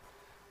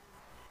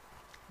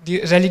 Die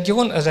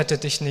Religion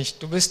errettet dich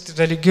nicht. Du bist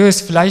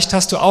religiös, vielleicht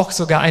hast du auch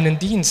sogar einen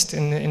Dienst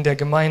in der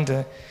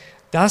Gemeinde.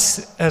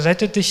 Das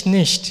errettet dich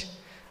nicht.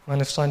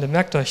 Meine Freunde,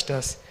 merkt euch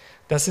das.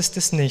 Das ist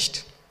es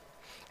nicht.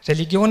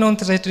 Religion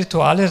und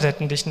Rituale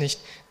retten dich nicht.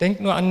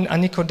 Denkt nur an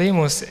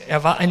Nikodemus.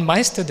 Er war ein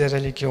Meister der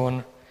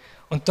Religion.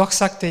 Und doch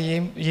sagte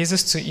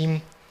Jesus zu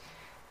ihm,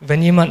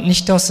 wenn jemand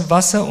nicht aus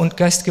Wasser und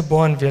Geist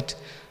geboren wird,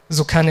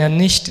 so kann er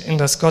nicht in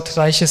das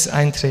Gottreiches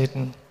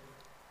eintreten.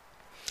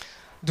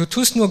 Du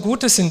tust nur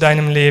Gutes in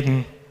deinem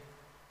Leben.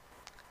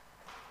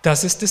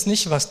 Das ist es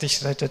nicht, was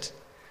dich rettet.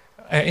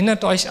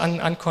 Erinnert euch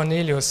an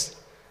Cornelius.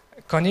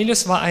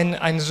 Cornelius war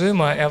ein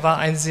Römer, er war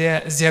ein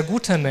sehr, sehr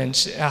guter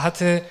Mensch. Er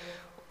hatte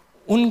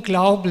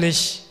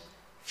unglaublich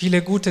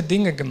viele gute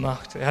Dinge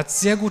gemacht. Er hat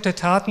sehr gute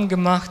Taten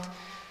gemacht,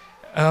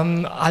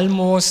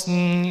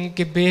 Almosen,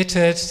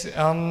 gebetet.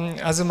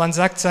 Also man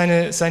sagt,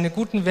 seine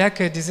guten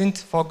Werke, die sind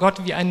vor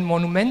Gott wie ein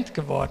Monument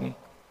geworden.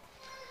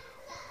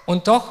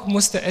 Und doch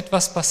musste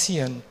etwas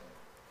passieren.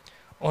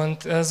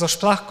 Und so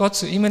sprach Gott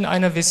zu ihm in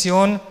einer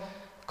Vision,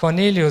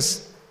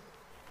 Cornelius,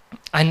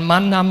 ein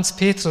Mann namens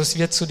Petrus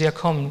wird zu dir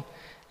kommen.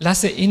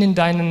 Lasse ihn in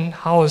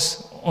dein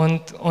Haus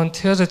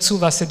und höre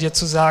zu, was er dir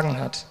zu sagen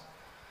hat.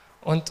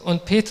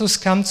 Und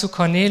Petrus kam zu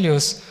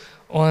Cornelius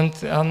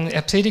und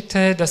er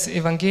predigte das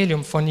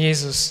Evangelium von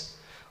Jesus.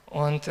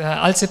 Und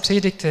als er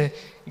predigte,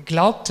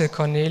 glaubte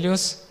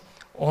Cornelius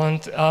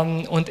und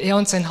er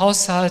und sein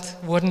Haushalt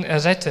wurden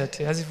errettet.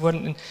 Ja, sie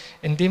wurden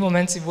in dem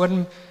Moment, sie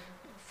wurden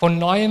von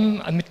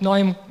neuem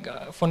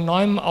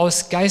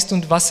aus Geist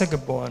und Wasser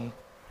geboren.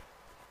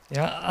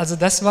 Ja, also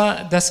das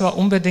war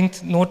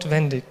unbedingt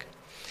notwendig.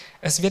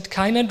 Es wird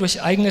keiner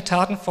durch eigene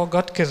Taten vor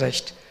Gott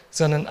gerecht,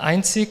 sondern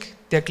einzig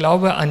der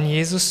Glaube an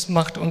Jesus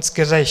macht uns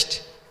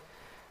gerecht.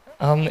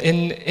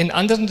 In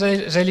anderen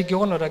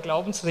Religionen oder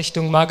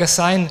Glaubensrichtungen mag es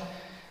sein,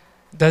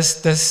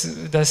 dass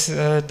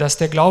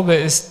der Glaube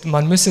ist,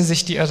 man müsse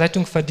sich die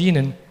Errettung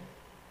verdienen.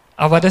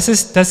 Aber das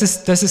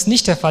ist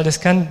nicht der Fall,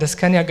 das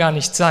kann ja gar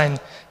nicht sein.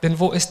 Denn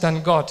wo ist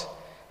dann Gott?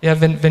 Ja,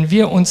 wenn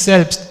wir uns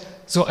selbst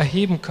so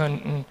erheben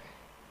könnten,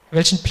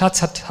 welchen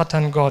Platz hat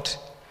dann Gott?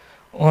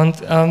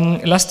 Und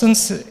lasst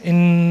uns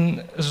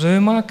in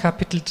Römer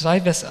Kapitel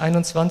 3, Vers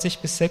 21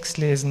 bis 6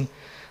 lesen.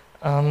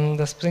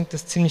 Das bringt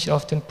es ziemlich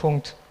auf den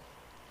Punkt.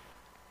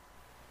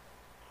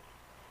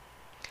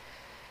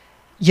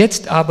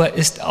 Jetzt aber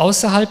ist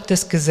außerhalb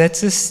des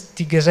Gesetzes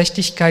die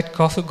Gerechtigkeit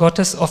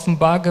Gottes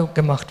offenbar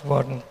gemacht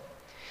worden,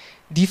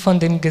 die von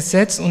dem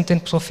Gesetz und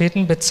den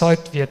Propheten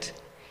bezeugt wird,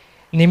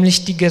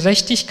 nämlich die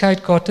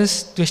Gerechtigkeit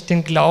Gottes durch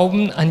den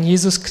Glauben an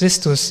Jesus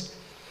Christus,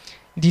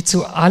 die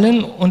zu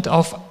allen und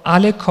auf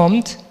alle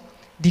kommt,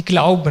 die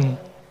glauben,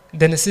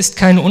 denn es ist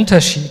kein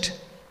Unterschied.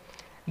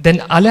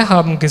 Denn alle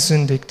haben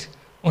gesündigt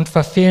und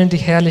verfehlen die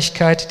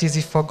Herrlichkeit, die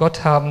sie vor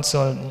Gott haben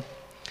sollten,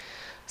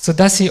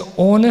 sodass sie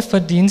ohne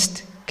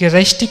Verdienst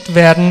gerechtigt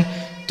werden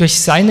durch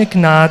seine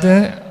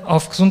Gnade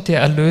aufgrund der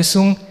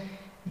Erlösung,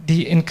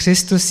 die in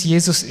Christus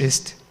Jesus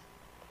ist.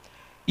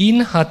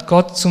 Ihn hat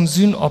Gott zum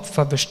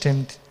Sühnopfer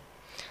bestimmt,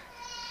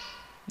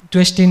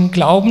 durch den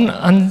Glauben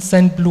an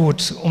sein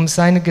Blut, um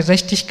seine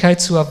Gerechtigkeit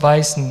zu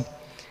erweisen,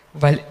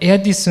 weil er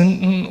die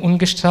Sünden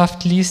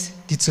ungestraft ließ,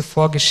 die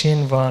zuvor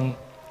geschehen waren.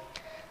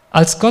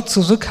 Als Gott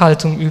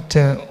Zurückhaltung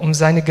übte, um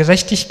seine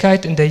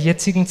Gerechtigkeit in der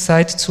jetzigen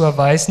Zeit zu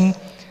erweisen,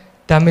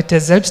 damit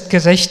er selbst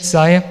gerecht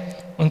sei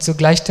und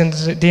zugleich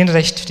den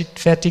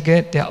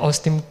rechtfertige, der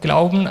aus dem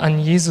Glauben an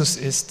Jesus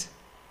ist.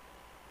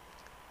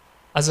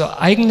 Also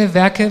eigene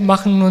Werke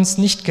machen uns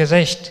nicht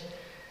gerecht,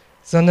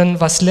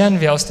 sondern was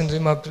lernen wir aus den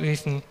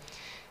Römerbriefen?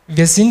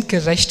 Wir sind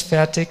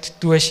gerechtfertigt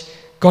durch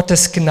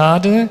Gottes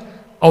Gnade,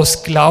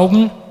 aus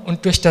Glauben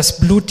und durch das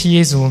Blut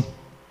Jesu.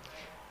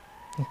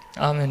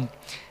 Amen.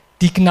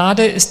 Die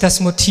Gnade ist das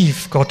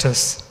Motiv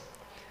Gottes.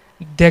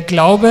 Der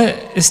Glaube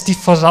ist die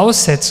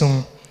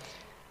Voraussetzung,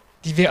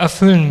 die wir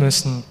erfüllen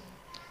müssen.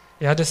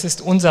 Ja, das ist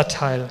unser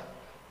Teil.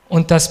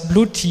 Und das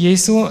Blut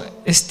Jesu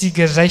ist die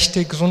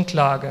gerechte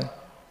Grundlage.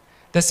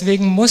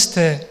 Deswegen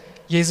musste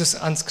Jesus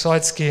ans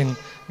Kreuz gehen.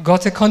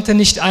 Gott konnte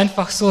nicht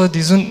einfach so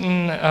die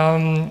Sünden,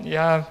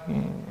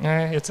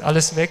 jetzt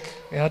alles weg.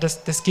 Ja,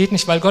 das geht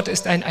nicht, weil Gott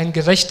ist ein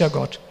gerechter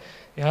Gott.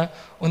 Ja,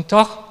 und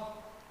doch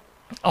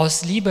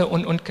aus Liebe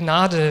und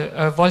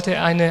Gnade wollte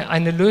er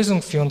eine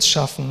Lösung für uns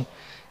schaffen.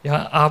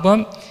 Ja,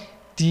 aber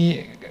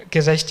die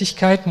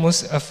Gerechtigkeit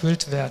muss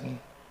erfüllt werden.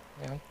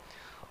 Ja.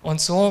 Und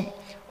so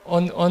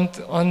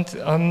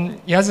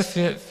also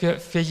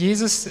für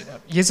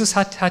Jesus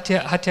hat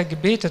ja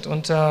gebetet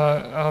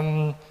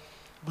unter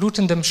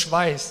blutendem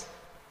Schweiß.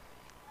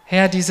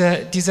 Herr,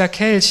 dieser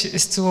Kelch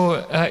ist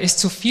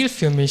zu viel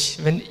für mich.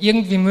 Wenn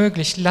irgendwie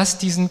möglich, lass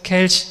diesen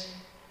Kelch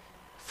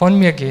von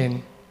mir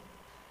gehen.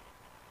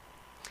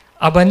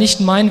 Aber nicht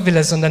mein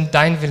Wille, sondern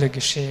dein Wille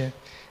geschehe.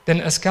 Denn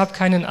es gab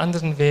keinen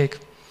anderen Weg.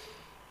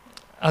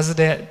 Also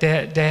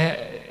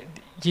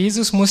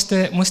Jesus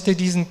musste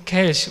diesen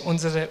Kelch,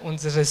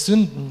 unsere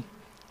Sünden,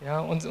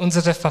 ja, und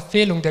unsere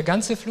Verfehlung, der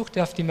ganze Fluch,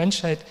 der auf die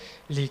Menschheit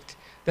liegt,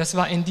 das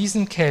war in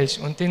diesem Kelch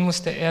und den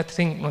musste er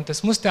trinken und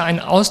es musste ein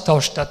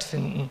Austausch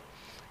stattfinden.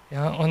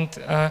 Ja,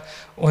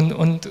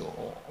 und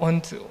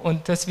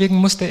deswegen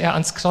musste er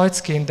ans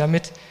Kreuz gehen,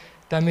 damit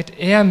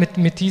er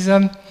mit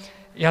dieser,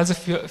 ja, also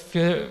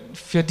für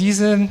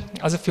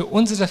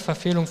unsere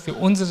Verfehlung, für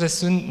unsere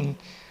Sünden,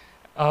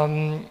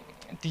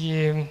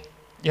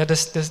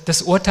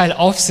 das Urteil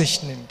auf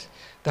sich nimmt,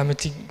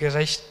 damit die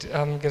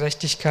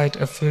Gerechtigkeit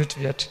erfüllt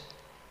wird.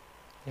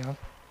 Ja.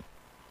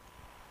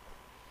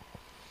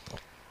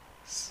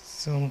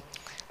 So.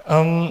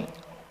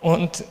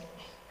 Und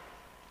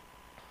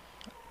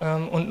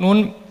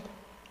nun,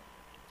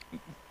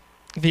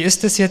 wie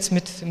ist es jetzt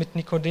mit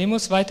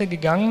Nikodemus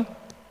weitergegangen?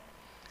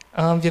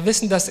 Wir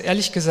wissen das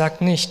ehrlich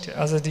gesagt nicht.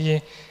 Also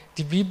die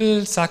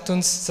Bibel sagt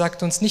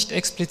uns nicht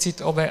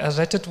explizit, ob er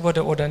errettet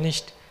wurde oder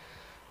nicht.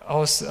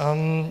 Aus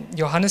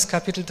Johannes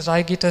Kapitel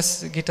 3 geht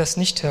das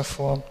nicht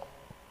hervor.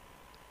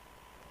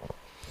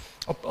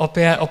 Ob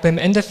er im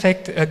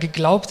Endeffekt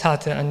geglaubt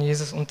hatte an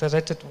Jesus und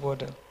errettet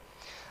wurde.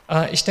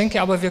 Ich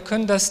denke aber, wir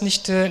können das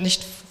nicht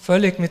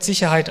völlig mit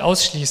Sicherheit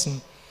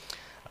ausschließen.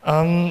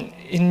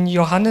 In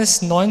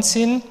Johannes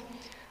 19,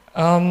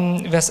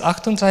 Vers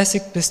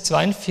 38 bis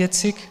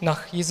 42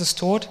 nach Jesus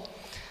Tod,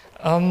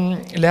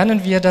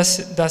 lernen wir,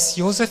 dass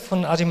Josef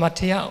von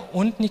Arimathäa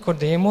und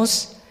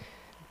Nikodemus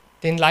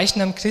den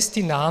Leichnam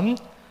Christi nahmen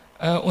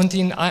und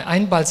ihn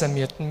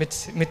einbalsamierten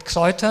mit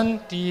Kräutern,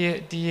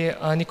 die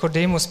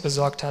Nikodemus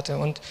besorgt hatte.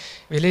 Und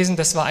wir lesen,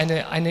 das war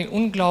eine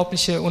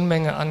unglaubliche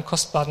Unmenge an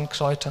kostbaren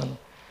Kräutern.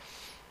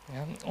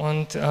 Ja,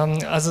 und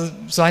also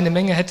so eine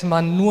Menge hätte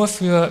man nur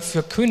für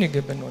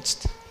Könige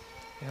benutzt.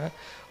 Ja,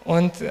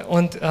 und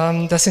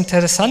das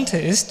Interessante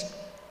ist,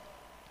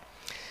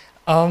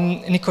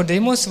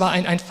 Nikodemus war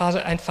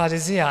ein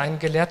Pharisäer, ein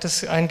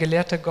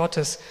Gelehrter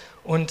Gottes.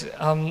 Und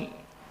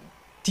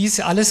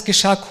dies alles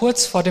geschah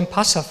kurz vor dem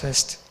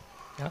Passafest.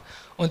 Ja?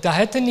 Und da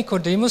hätte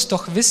Nikodemus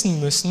doch wissen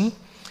müssen,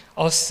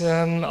 aus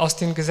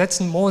den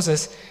Gesetzen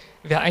Moses,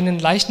 wer einen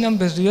Leichnam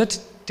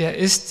berührt, der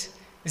ist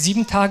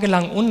 7 Tage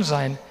lang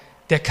unrein.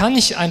 Der kann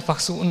nicht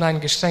einfach so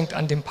uneingeschränkt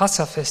an dem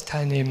Passafest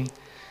teilnehmen.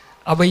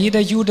 Aber jeder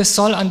Jude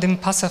soll an dem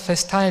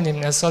Passafest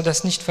teilnehmen, er soll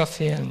das nicht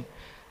verfehlen.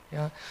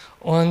 Ja?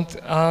 Und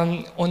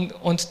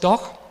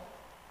doch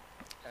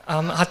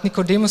hat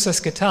Nikodemus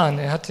das getan.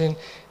 Er hat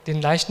den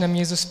Leichnam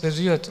Jesus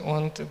berührt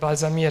und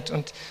balsamiert.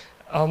 Und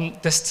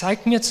das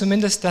zeigt mir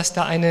zumindest, dass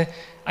da eine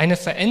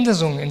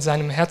Veränderung in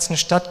seinem Herzen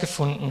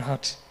stattgefunden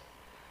hat.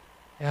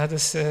 Ja,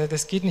 das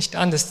geht nicht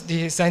an.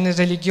 Seine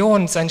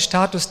Religion, sein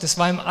Status, das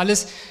war ihm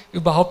alles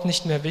überhaupt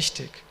nicht mehr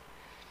wichtig.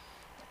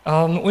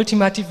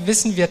 Ultimativ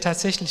wissen wir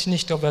tatsächlich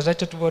nicht, ob er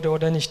errettet wurde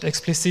oder nicht.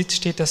 Explizit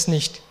steht das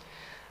nicht.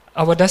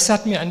 Aber das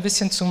hat mir ein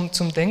bisschen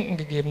zum Denken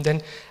gegeben,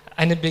 denn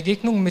eine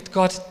Begegnung mit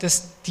Gott,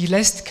 die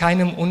lässt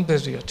keinem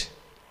unberührt.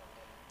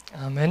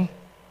 Amen.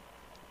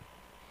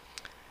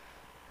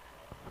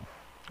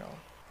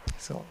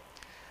 So.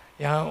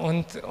 Ja,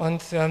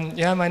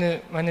 ja,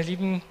 meine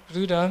lieben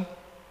Brüder,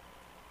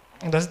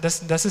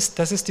 das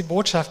ist die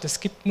Botschaft. Es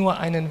gibt nur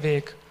einen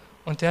Weg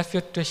und der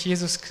führt durch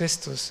Jesus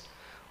Christus.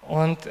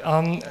 Und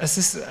es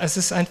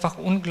ist einfach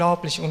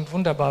unglaublich und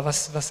wunderbar,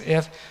 was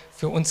er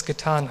für uns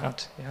getan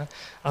hat. Ja?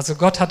 Also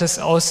Gott hat es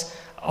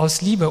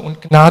aus Liebe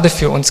und Gnade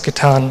für uns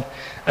getan.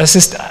 Es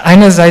ist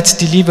einerseits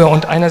die Liebe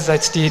und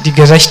einerseits die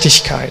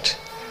Gerechtigkeit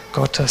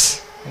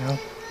Gottes. Ja?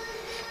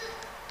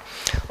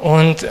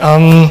 Und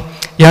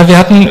ja,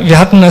 wir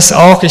hatten es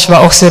auch, ich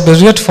war auch sehr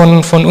berührt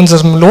von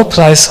unserem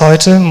Lobpreis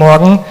heute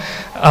Morgen.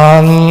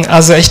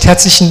 Also echt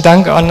herzlichen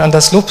Dank an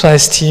das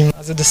Lobpreisteam.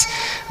 Also das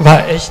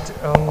war echt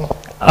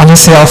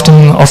alles sehr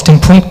auf den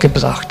Punkt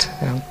gebracht.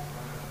 Ja.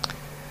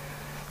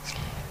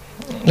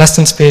 Lasst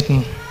uns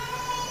beten.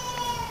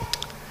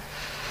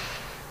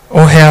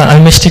 O Herr,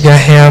 allmächtiger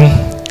Herr,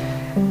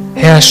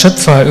 Herr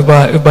Schöpfer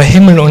über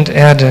Himmel und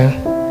Erde,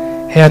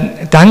 Herr,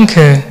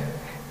 danke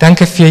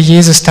für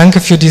Jesus, danke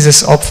für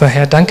dieses Opfer,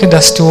 Herr, danke,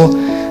 dass du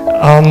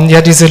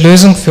ja diese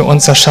Lösung für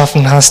uns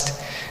erschaffen hast,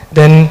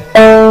 denn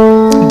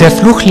der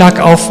Fluch lag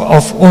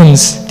auf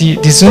uns,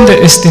 die Sünde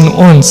ist in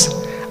uns.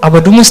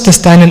 Aber du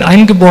musstest deinen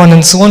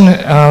eingeborenen Sohn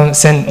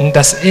senden,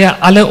 dass er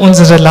alle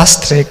unsere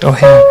Last trägt, oh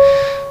Herr.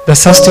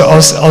 Das hast du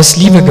aus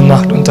Liebe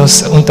gemacht und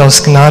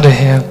aus Gnade,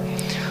 Herr.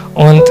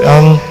 Und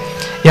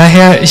ja,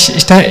 Herr,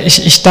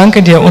 ich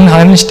danke dir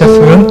unheimlich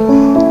dafür.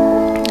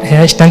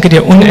 Herr, ich danke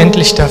dir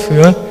unendlich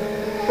dafür.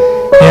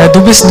 Herr,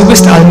 du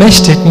bist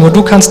allmächtig, nur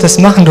du kannst das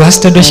machen. Du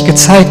hast dadurch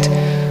gezeigt,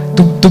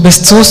 du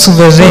bist so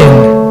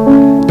souverän.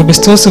 Du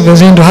bist so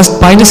souverän, du hast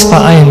beides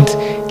vereint,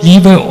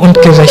 Liebe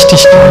und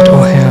Gerechtigkeit,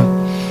 oh Herr.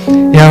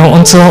 Ja,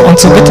 und so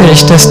bitte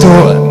ich, dass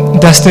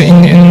du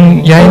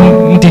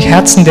in die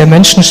Herzen der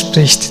Menschen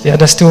sprichst, ja,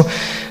 dass du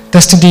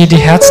die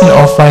Herzen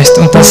aufweist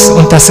und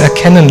das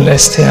erkennen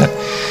lässt, Herr.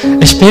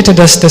 Ich bete,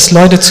 dass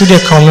Leute zu dir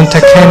kommen und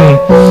erkennen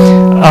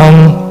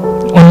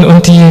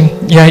und die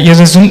ja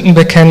ihre Sünden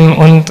bekennen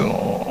und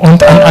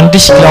an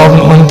dich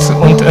glauben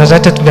und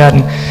errettet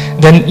werden.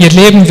 Denn ihr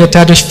Leben wird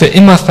dadurch für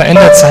immer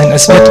verändert sein.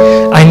 Es wird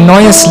ein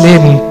neues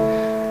Leben,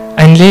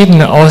 ein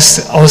Leben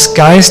aus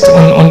Geist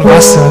und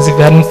Wasser. Sie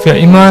werden für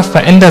immer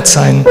verändert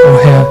sein, oh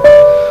Herr.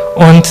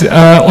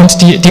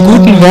 Und die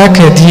guten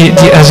Werke, die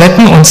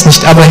erretten uns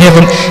nicht. Aber Herr,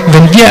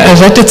 wenn wir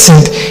errettet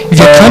sind,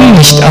 wir können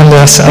nicht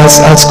anders,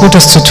 als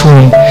Gutes zu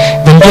tun.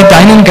 Wenn wir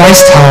deinen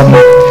Geist haben,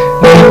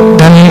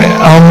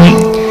 dann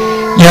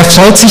ja,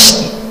 freut sich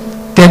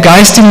der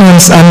Geist in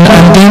uns an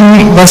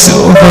dem,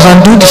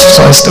 woran du dich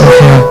freust, oh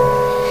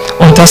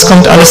Herr. Und das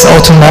kommt alles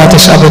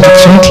automatisch, aber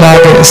die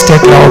Grundlage ist der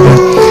Glaube.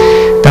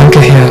 Danke,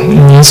 Herr.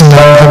 In Jesu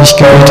Namen habe ich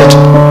gebetet.